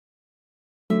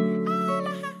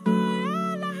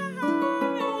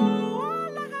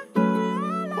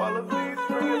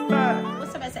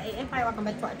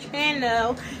welcome back to our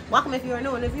channel. Welcome if you are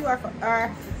new, and if you are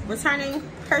a returning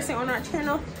person on our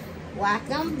channel,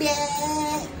 welcome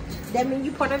back. That means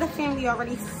you part of the family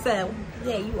already, so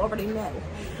yeah, you already know.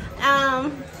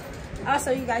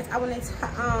 Also, you guys, I wanted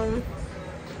to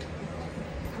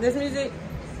this music,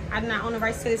 I did not own the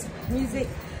rights to this music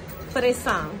for this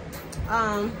song.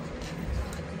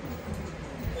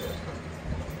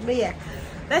 But yeah,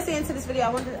 let's get into this video. I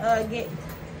wanted to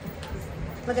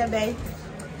look at babe.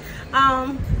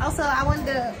 Also I wanted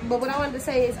to, but what I wanted to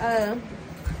say is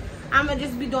I'm gonna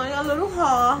just be doing a little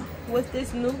haul with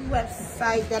this new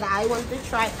website that I wanted to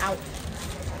try out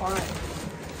on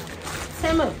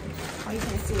Temu. Oh, you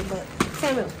can't see it, but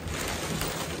Temu.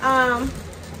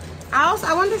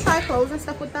 I wanted to try clothes and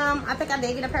stuff with them. I think I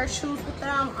did get a pair of shoes with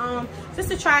them, just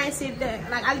to try and see if they,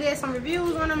 like, I did some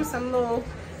reviews on them, some little,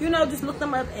 you know, just look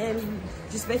them up and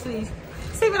just basically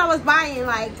see what I was buying,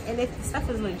 like, and if the stuff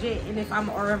is legit, and if I'm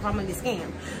gonna get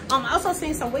scammed. I also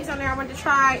seen some wigs on there I wanted to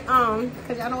try,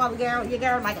 because y'all know your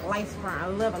girl like a lace front. I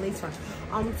love a lace front.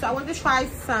 So I wanted to try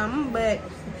some, but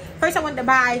first I wanted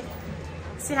to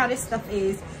see how this stuff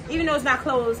is. Even though it's not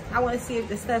clothes, I want to see if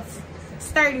the stuff's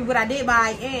sturdy, what I did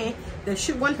buy, and the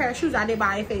one pair of shoes I did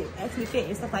buy, if it actually fit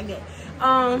and stuff like that.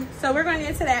 So we're gonna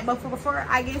get into that, but before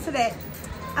I get into that,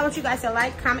 I want you guys to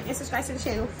like, comment, and subscribe to the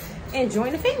channel and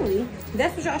join the family.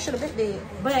 That's what y'all should have been did,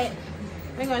 but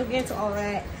we're gonna get into all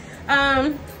that.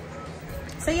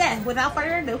 So yeah, without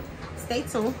further ado, stay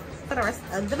tuned for the rest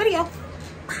of the video.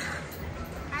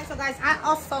 Alright, so guys, I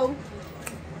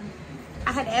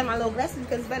had to add my little glasses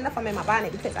because it's bad enough I'm in my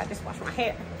bonnet because I just washed my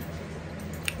hair.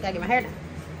 Gotta get my hair done.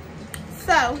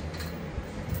 So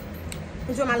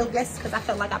enjoy my little glasses because I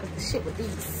felt like I was the shit with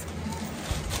these.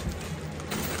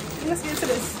 Let's get into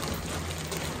this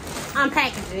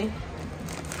unpackaging.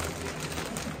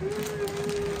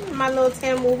 My little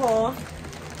Temu haul.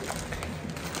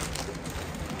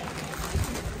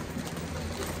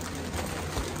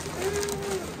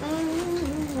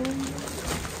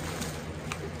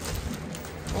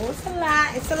 Oh, it's a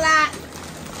lot. It's a lot.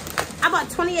 I bought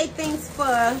 28 things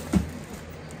for,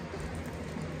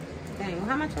 dang,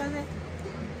 how much was it?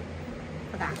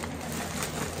 Forgot.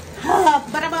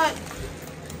 But I bought,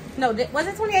 no, was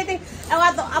it 28 things? Oh,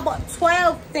 I bought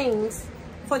 12 things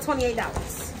for $28.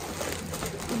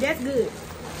 That's good.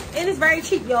 It is very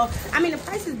cheap, y'all. I mean, the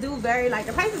prices do vary. Like,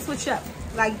 the prices switch up.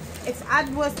 Like, if I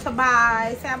was to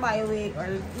buy, say I buy a wig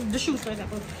or the shoes, for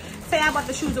example. Say I bought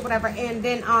the shoes or whatever, and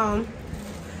then I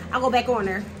go back on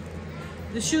there.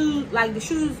 The shoes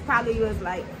probably was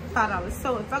like $5.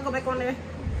 So if I go back on there,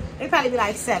 it probably be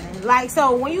like $7. Like,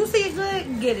 so when you see it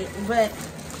good, get it. But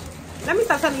let me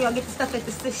stop telling y'all get the stuff if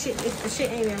the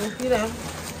shit ain't you know,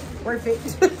 worth it.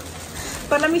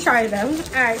 But let me try it though.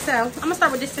 Alright, so I'm gonna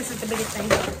start with this. This is the biggest thing.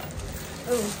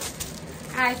 Ooh.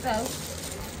 Alright, so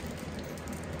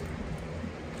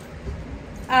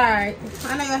alright.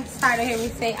 I know you're tired of hearing me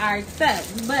say alright, so,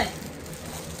 but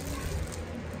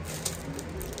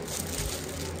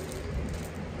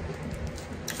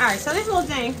alright, so this little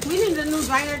thing, we need a new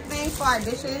drainer thing for our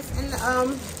dishes, and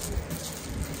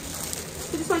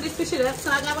we just want to switch it up. So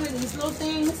I got one of these little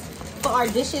things for our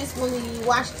dishes when we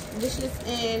wash dishes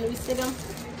and we sit them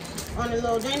on a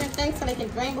little drainer thing so they can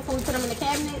drain before we put them in the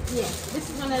cabinet. Yeah, this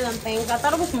is one of them things. I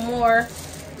thought it was more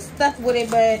stuff with it,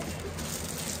 but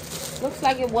looks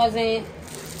like it wasn't.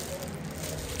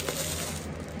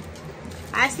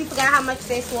 I actually forgot how much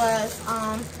this was.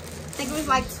 I think it was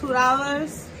like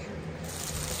 $2.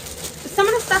 Some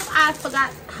of the stuff I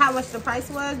forgot how much the price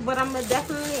was, but I'm gonna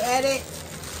definitely add it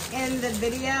in the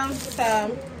video.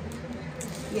 So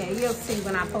yeah, you'll see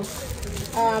when I post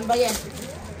it. But yeah,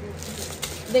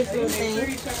 this little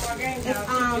thing.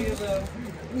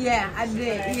 Yeah, I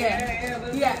did.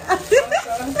 Yeah.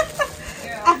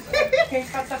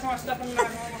 Can't touch my stuff in my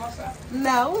home also.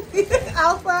 No,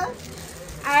 Alpha.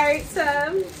 All right, so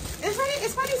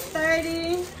it's pretty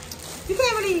sturdy. You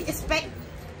can't really expect.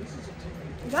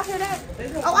 Y'all hear that?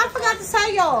 Oh, I forgot to tell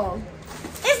y'all.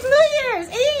 It's New Year's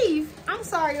Eve. I'm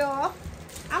sorry, y'all.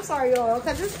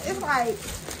 Because it's like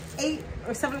 8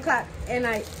 or 7 o'clock at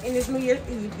night, and it's New Year's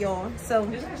Eve, y'all. So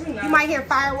you might hear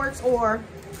fireworks or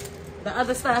the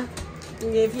other stuff,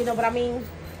 if you know what I mean.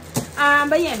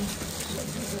 But yeah.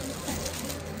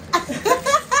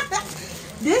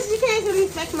 This, you can't really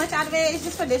expect much out of it. It's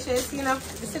just for dishes, you know.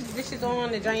 Just sit the dishes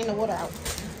on to drain the water out.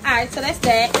 Alright, so that's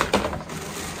that.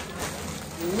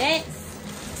 Next,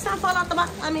 something fall out the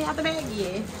box. Out the bag.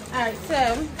 Yeah. All right. So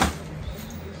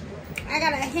I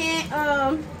got a hand.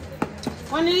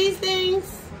 One of these things.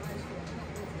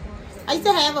 I used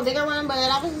to have a bigger one, but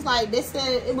I was just like, this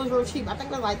said it was real cheap. I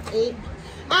think it was like $8.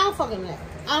 I don't fucking know.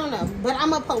 I don't know, but I'm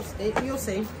gonna post it. You'll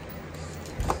see.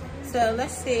 So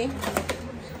let's see.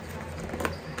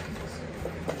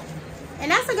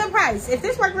 And that's a good price. If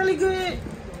this worked really good,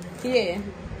 yeah.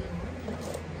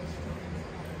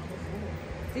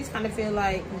 These kind of feel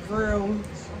like real,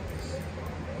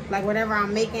 like whatever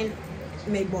I'm making,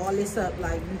 may ball this up,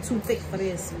 like too thick for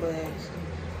this, but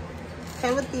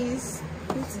came with these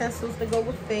utensils to go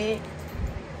with it.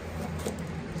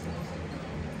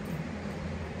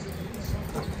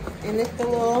 And this the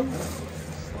little,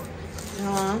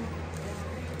 I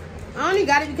only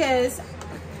got it because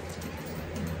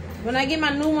when I get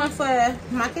my new one for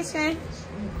my kitchen,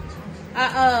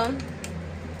 it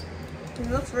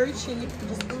looks very cheap.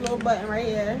 Just a little button right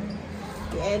here.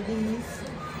 You add these.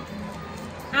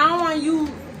 I don't want to use,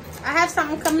 I have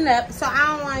something coming up, so I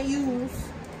don't want to use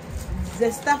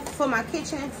the stuff for my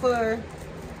kitchen for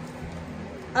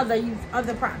other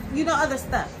products, you know, other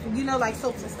stuff, you know, like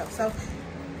soaps and stuff. So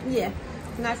yeah,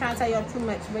 I'm not trying to tell y'all too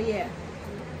much, but yeah.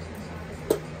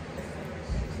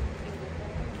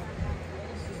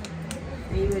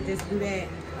 And you would just do that.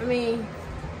 I mean,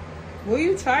 where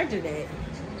you charge it at?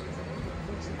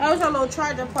 Oh, it's a little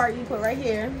charger part you put right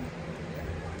here.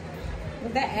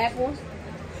 With that Apple.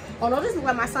 Oh no, this is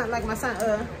what my son,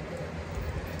 the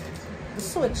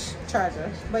switch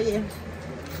charger. But yeah,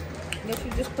 I guess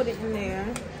you just put it in there.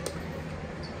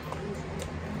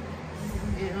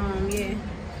 And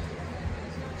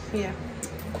yeah.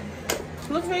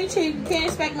 Looks really cheap. You can't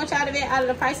expect much out of it, out of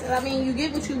the price. I mean, you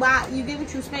get what you buy, you get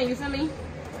what you spend, you feel me?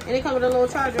 And it comes with a little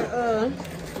charger.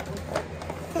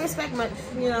 Can't expect much,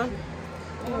 you know.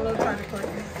 And a little charger cord.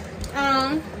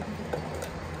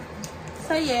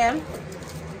 So yeah,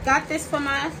 got this for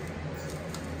my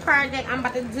project I'm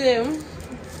about to do,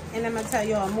 and I'm gonna tell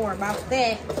y'all more about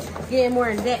that, get more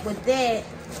in depth with that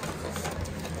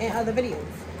in other videos.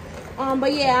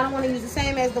 But yeah, I don't want to use the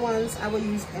same as the ones I would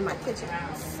use in my kitchen.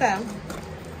 So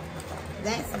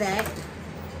that's that.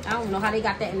 I don't know how they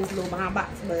got that in this little behind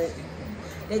box, but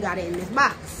they got it in this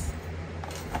box.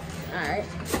 All right.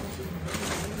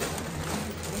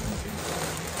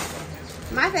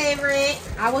 My favorite.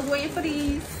 I was waiting for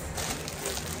these.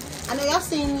 I know y'all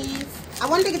seen these. I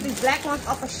wanted to get these black ones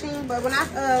off of Shein, but when I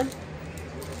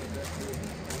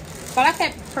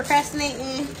kept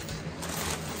procrastinating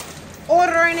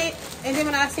ordering it, and then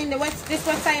when I seen this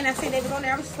website and I seen they was on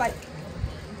there, I was just like,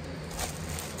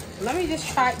 let me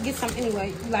just get some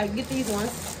anyway. Like, get these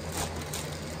ones,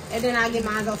 and then I'll get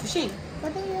mine off of Shein.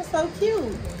 But they are so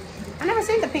cute. I never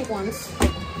seen the pink ones.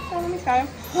 So let me try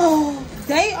them. Oh,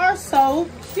 they are so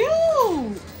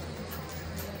cute.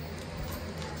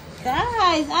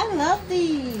 Guys, I love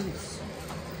these.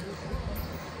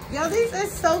 Yo, these are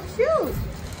so cute.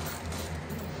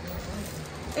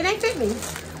 It ain't fit me.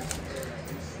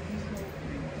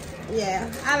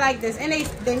 Yeah, I like this. And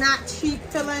they're not cheap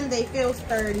feeling. They feel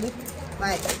sturdy.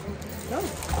 Like, no.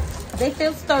 They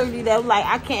feel sturdy though. Like,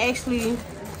 I can actually...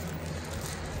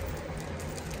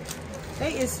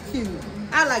 They is cute.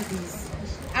 I like these.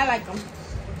 I like them.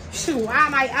 Shoot,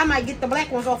 I might get the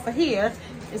black ones off of here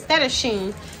instead of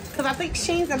Shein. Because I think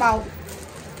Shein's about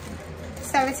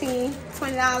 $17,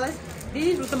 $20.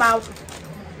 These was about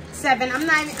 $7.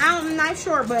 I'm not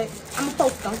sure, but I'm gonna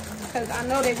post them because I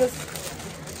know they was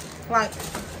like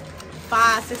 $5,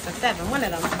 $6, or $7. One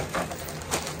of them.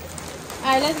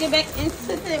 Alright, let's get back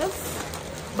into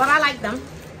this. But I like them.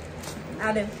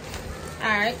 I do.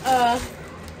 Alright,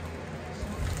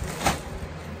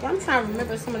 I'm trying to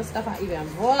remember some of the stuff I even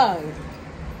vlogged.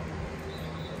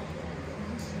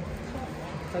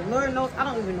 But Lord knows, I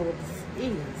don't even know what this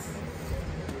is.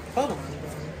 Hold on.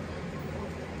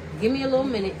 Give me a little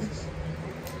minute.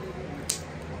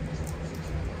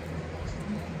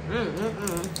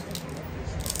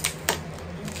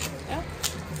 Yeah.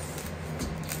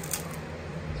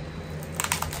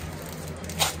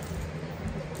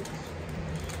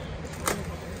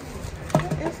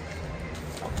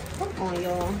 Come on,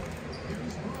 y'all.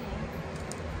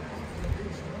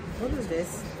 What is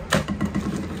this?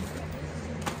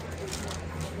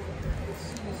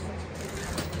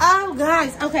 Oh,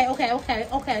 guys. Okay.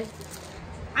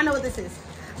 I know what this is.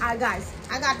 Alright, guys.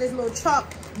 I got this little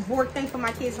chalkboard thing for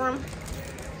my kids' room.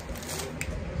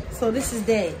 So this is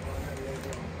their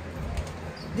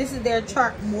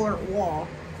chalkboard wall.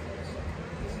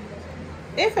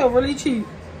 It felt really cheap.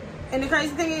 And the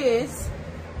crazy thing is,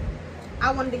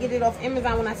 I wanted to get it off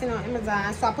Amazon when I seen it on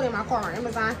Amazon. So I put it in my car on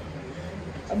Amazon.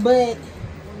 But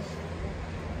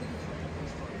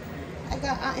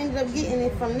I ended up getting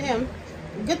it from them.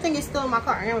 Good thing it's still in my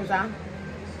car on Amazon.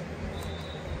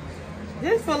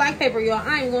 This feel like paper, y'all.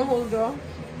 I ain't gonna hold y'all.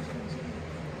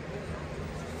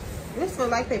 This feels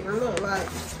like paper. Look, like.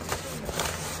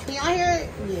 Can y'all hear it?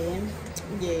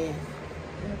 Yeah.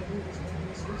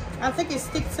 I think it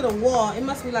sticks to the wall. It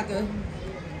must be like a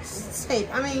tape.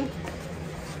 I mean,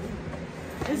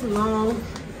 it's long,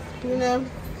 you know.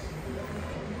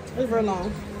 It's real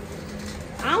long.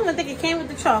 I don't even think it came with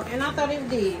the chalk, and I thought it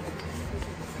did.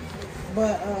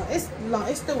 But it's long.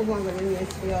 It's still longer than this,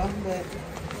 y'all. But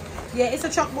yeah, it's a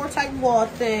chalkboard type wall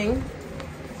thing.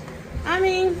 I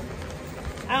mean,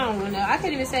 I don't know. I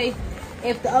can't even say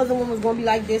if the other one was gonna be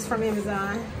like this from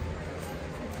Amazon.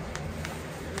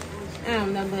 I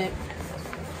don't know, but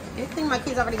I think my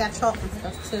kids already got chalk and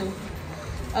stuff too.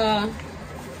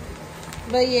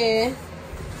 But yeah,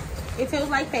 it feels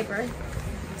like paper,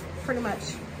 pretty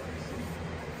much.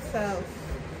 So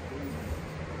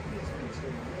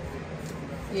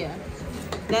yeah,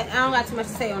 that I don't got too much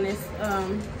to say on this.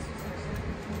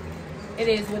 It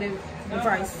is what it the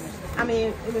price. I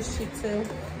mean, it was cheap too.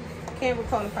 Can't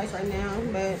recall the price right now,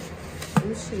 but it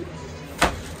was cheap.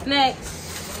 Next.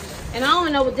 And I don't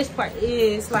even know what this part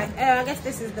is. Like, I guess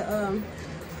this is the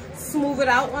smooth it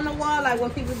out on the wall. Like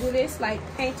when people do this, like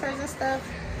painters and stuff,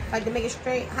 like to make it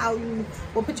straight. How you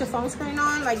will put your phone screen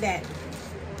on, like that.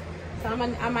 So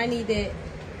I might need that.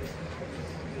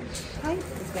 How you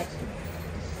put this back?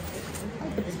 How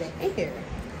you put this back in here?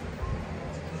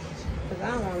 Cause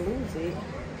I don't want to lose it.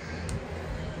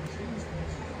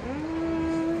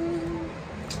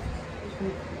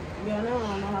 Y'all know I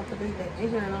don't know how to put this back in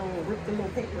here and I don't rip the little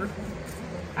paper.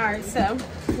 Alright, so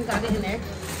we got it in there.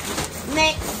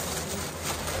 Next.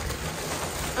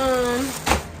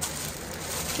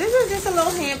 This is just a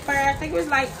little hamper. I think it was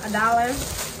like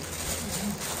 $1.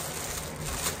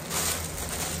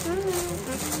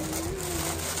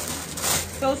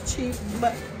 So it's cheap,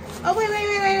 but oh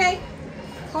wait.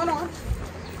 Hold on.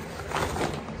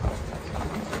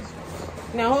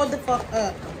 Now hold the fuck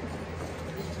up.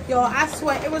 Yo, I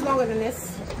swear it was longer than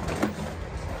this.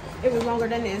 It was longer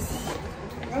than this.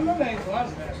 I remember that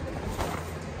glass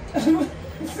basket.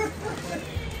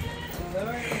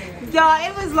 Y'all,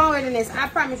 it was longer than this. I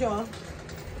promise y'all.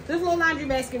 This little laundry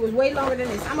basket was way longer than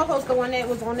this. I'm gonna post the one that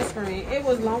was on the screen. It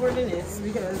was longer than this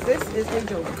because this is a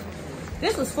joke.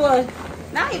 This was for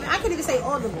not even. I could even say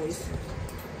all the boys.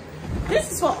 This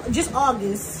is for just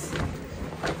August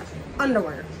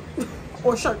underwear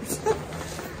or shirts.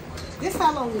 This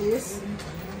how long it is.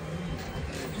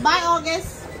 By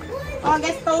August.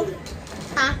 August 4th.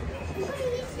 Huh?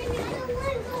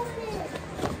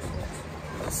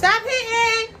 Stop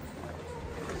hitting.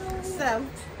 So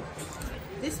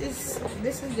this is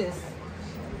this.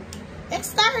 It's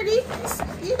sturdy. It's,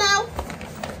 you know.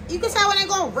 You can tell it ain't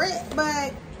gonna rip,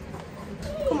 but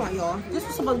come on, y'all. This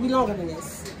was supposed to be longer than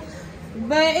this.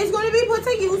 But it's gonna be put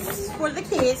to use for the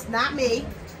kids, not me.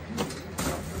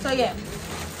 So yeah.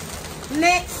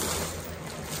 Next.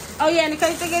 Oh yeah, and the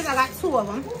crazy thing is I got 2 of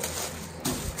them.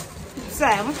 So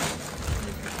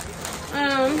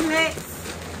next.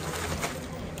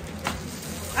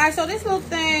 Alright, so this little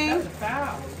thing. That's a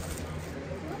foul.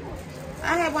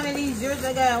 I had one of these years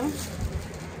ago.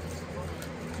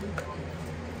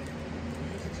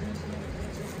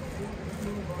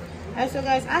 Alright, so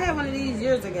guys, I had one of these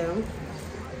years ago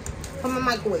from a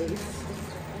microwave.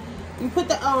 You put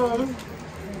the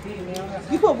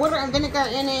you put water and vinegar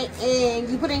in it, and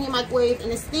you put it in your microwave,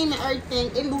 and the steam and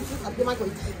everything, it loosens up your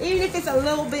microwave. Even if it's a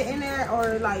little bit in there,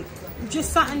 or like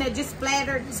just something that just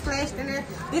splashed in there,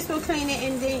 this will clean it.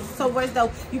 And then so whereas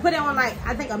though you put it on like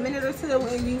I think a minute or 2,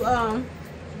 and you and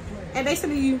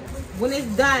basically you when it's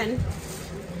done,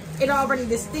 it already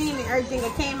the steam and everything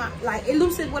that came out, like it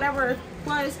loosens whatever it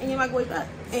was in your microwave up,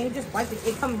 and you just wipe it,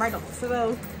 it comes right off.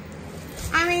 So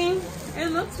I mean, it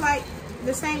looks like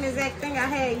the same exact thing I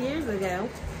had years ago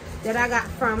that I got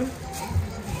from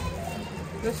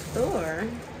the store.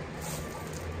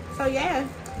 So yeah,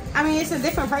 I mean it's a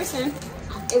different person.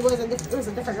 It was a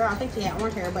different girl. I think she had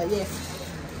orange hair, but yeah,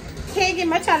 can't get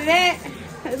much out of that.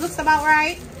 It looks about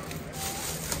right.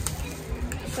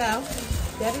 So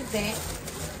that is that.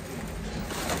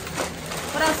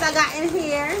 What else I got in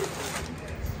here?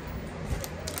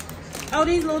 Oh,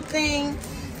 these little things.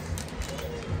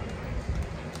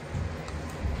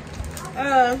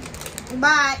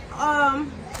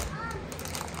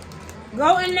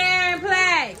 Go in there and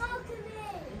play.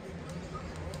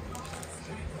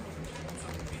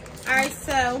 Alright,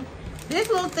 so this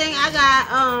little thing I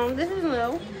got, this is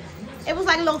new. It was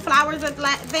like little flowers and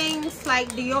things, like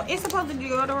it's supposed to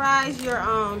deodorize your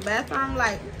bathroom.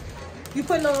 Like you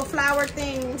put little flower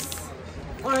things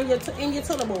on in your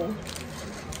toilet bowl.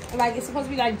 Like it's supposed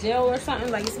to be like gel or something.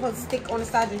 Like it's supposed to stick on the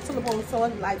side of your toilet bowl. So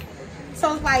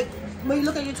it's like when you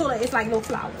look at your toilet, it's like no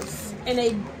flowers, and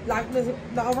they like the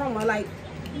aroma like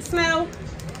smell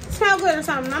good or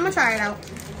something. I'm gonna try it out.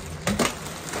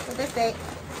 So that's that.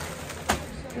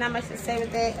 Not much to say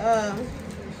with that.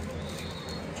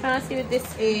 Trying to see what this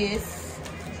is.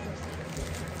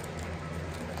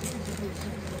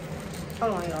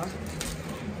 Hold on, y'all.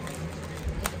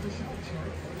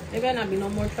 There better not be no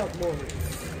more chalkboards.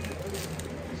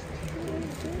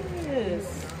 What is this?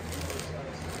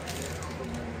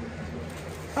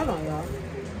 Hold on, y'all.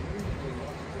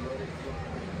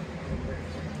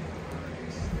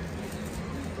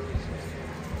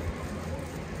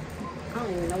 I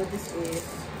don't even know what this is.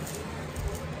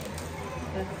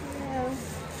 The hell?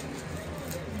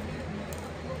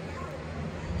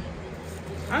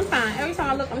 I'm fine. Every time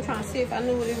I look, I'm trying to see if I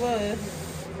knew what it was.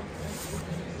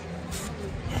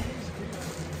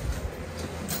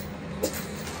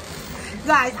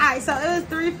 Guys, alright, so it was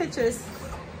 3 pictures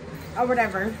or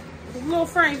whatever. Little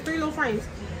frames, 3 little frames.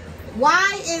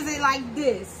 Why is it like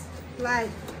this? Like,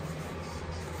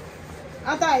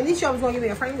 I thought at least y'all was gonna give me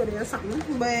a frame with it or something,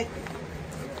 but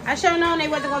I sure known they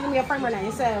wasn't gonna give me a frame with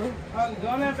it, so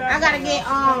I gotta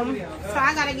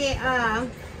get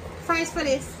frames for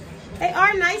this. They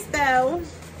are nice though.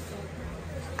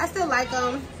 I still like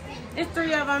them. It's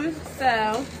 3 of them,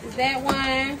 so that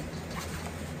one.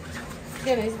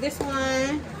 Then it's this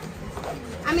one.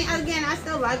 I mean, again, I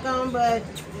still like them, but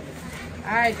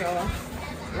all right, y'all.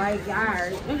 Like, all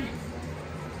right.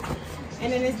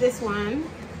 And then it's this one.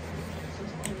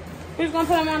 We're just gonna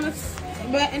put them on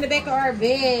in the back of our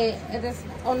bed, just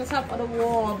on the top of the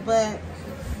wall. But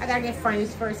I gotta get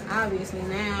frames first, obviously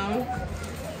now.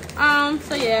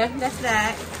 So yeah, that's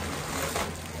that.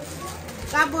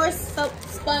 Got more soap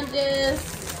sponges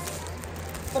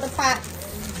for the pot.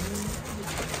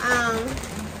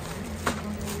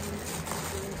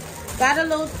 Got a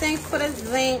little thing for the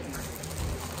zinc.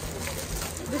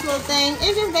 This little thing,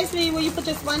 it's just basically where you put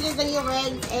your sponges and your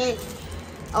rags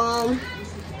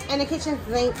and the kitchen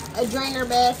sink, a drainer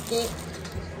basket.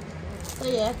 So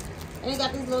yeah, and you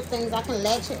got these little things I can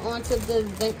latch it onto the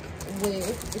zinc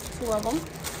with. There's 2 of them.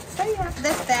 So yeah,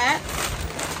 that's that.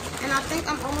 And I think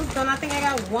I'm almost done. I think I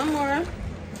got one more.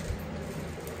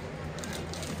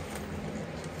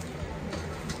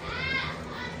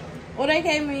 Oh, they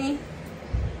gave me.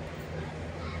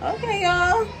 Okay,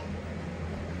 y'all.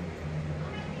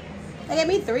 They gave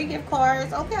me 3 gift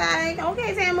cards. Okay,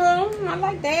 okay, Temu. I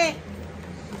like that.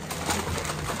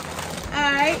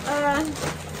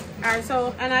 Alright,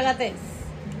 so, and I got this.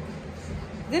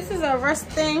 This is a rust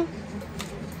thing.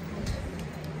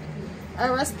 I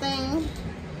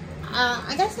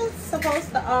guess it's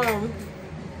supposed to,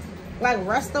 like,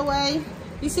 rust away.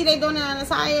 You see they doing it on the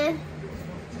tire?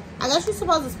 I guess you're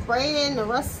supposed to spray it and the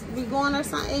rust be going or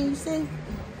something, you see?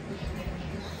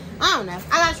 I don't know.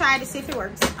 I gotta try it to see if it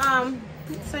works.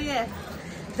 So yeah.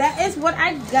 That is what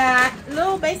I got.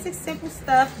 Little basic simple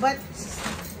stuff, but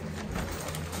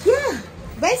yeah.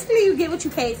 Basically you get what you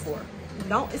paid for.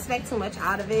 Don't expect too much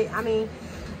out of it. I mean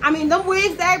them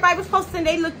wigs that everybody was posting,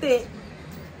 they looked it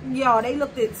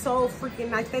so freaking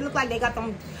nice. They look like they got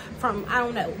them from, I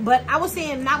don't know. But I was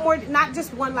seeing not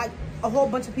just one, like a whole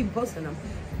bunch of people posting them.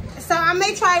 So I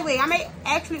may try a wig. I may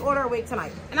actually order a wig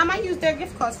tonight. And I might use their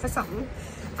gift cards for something.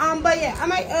 But yeah, I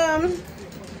might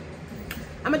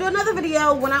I'm gonna do another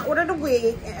video when I order the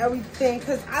wig and everything,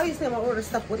 because obviously I'm gonna order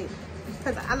stuff with it.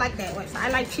 Because I like that way. So I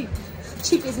like cheap.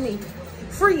 Cheap is me.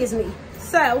 Free is me.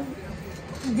 So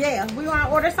yeah, we wanna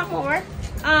order some more.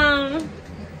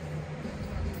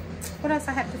 What else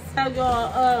I have to tell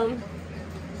y'all?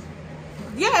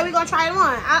 Yeah, we're gonna try them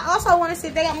on. I also want to see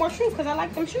if they got more shoes, because I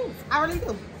like them shoes. I really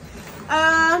do.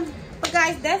 But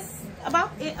guys, that's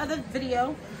about it of the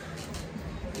video.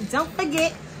 Don't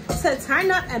forget to turn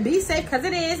up and be safe, because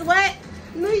it is what?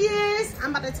 New Year's.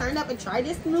 I'm about to turn up and try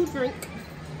this new drink.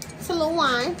 It's a little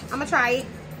wine. I'm gonna try it.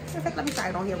 In fact, let me try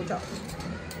it on here with y'all.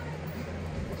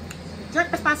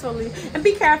 Drink responsibly and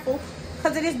be careful,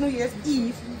 because it is New Year's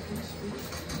Eve.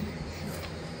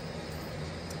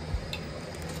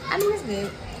 I mean, it's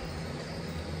good.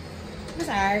 It's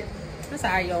alright. It's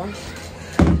alright, y'all.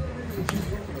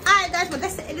 Alright, guys, but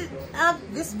that's the end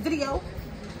of this video.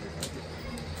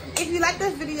 If you like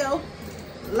this video,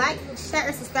 like, share,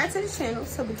 and subscribe to the channel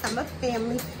to become a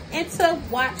family and to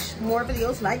watch more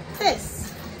videos like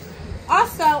this.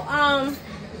 Also,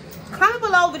 comment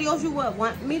below videos you would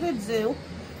want me to do.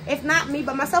 If not me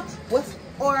by myself,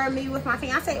 or me with my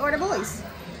fiance or the boys.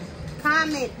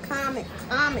 Comment.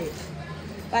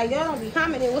 Like, y'all don't be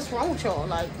commenting. What's wrong with y'all?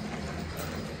 Like,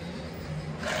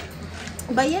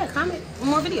 but yeah, comment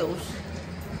more videos.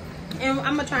 And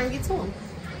I'm going to try and get to them.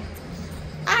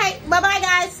 Alright, bye-bye.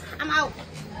 I'm out.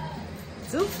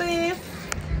 Deuces.